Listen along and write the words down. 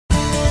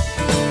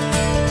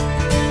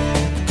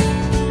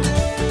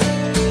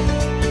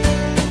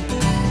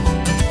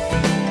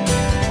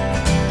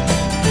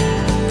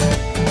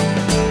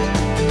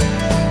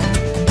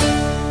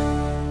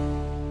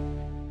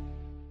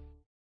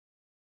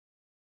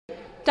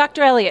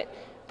Dr. Elliot,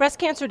 breast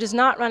cancer does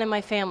not run in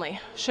my family.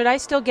 Should I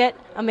still get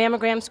a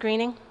mammogram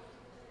screening?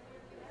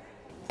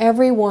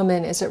 Every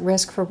woman is at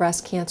risk for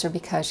breast cancer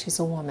because she's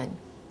a woman.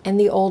 And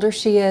the older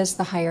she is,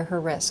 the higher her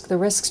risk. The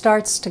risk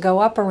starts to go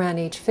up around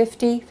age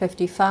 50,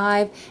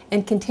 55,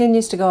 and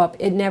continues to go up.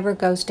 It never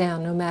goes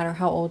down, no matter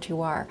how old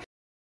you are.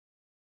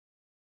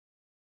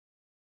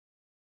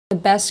 The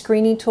best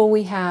screening tool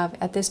we have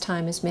at this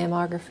time is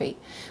mammography.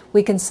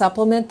 We can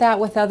supplement that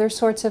with other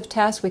sorts of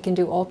tests. We can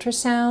do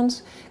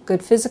ultrasounds,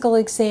 good physical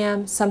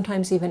exam,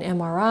 sometimes even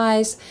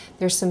MRIs.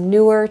 There's some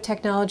newer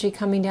technology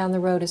coming down the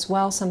road as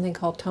well, something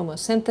called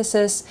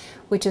tomosynthesis,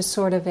 which is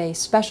sort of a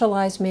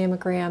specialized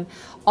mammogram.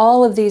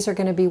 All of these are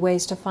going to be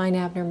ways to find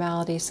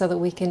abnormalities so that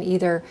we can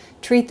either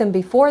treat them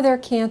before they're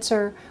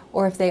cancer,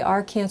 or if they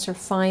are cancer,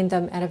 find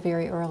them at a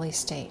very early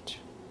stage.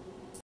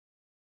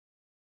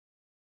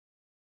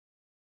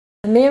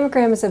 A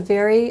mammogram is a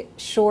very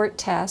short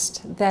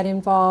test that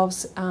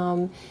involves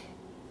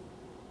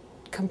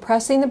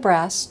compressing the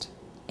breast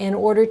in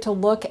order to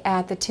look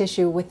at the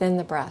tissue within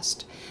the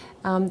breast.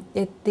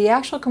 The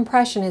actual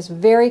compression is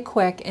very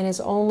quick and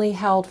is only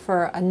held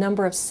for a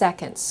number of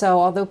seconds. So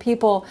although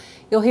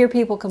you'll hear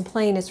people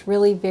complain, it's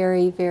really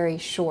very, very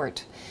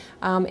short.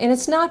 And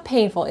it's not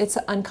painful. It's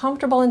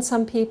uncomfortable in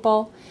some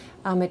people.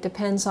 It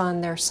depends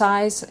on their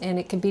size, and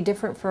it can be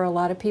different for a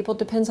lot of people. It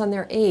depends on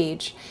their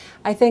age.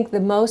 I think the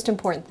most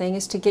important thing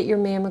is to get your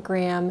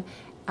mammogram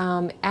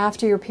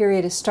after your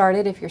period is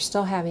started, if you're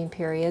still having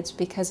periods,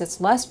 because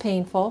it's less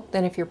painful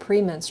than if you're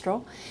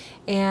premenstrual.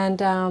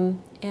 And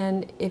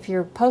if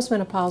you're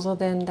postmenopausal,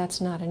 then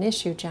that's not an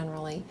issue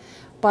generally.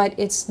 But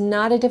it's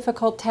not a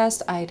difficult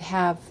test. I'd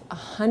have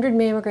 100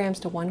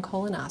 mammograms to 1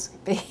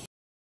 colonoscopy.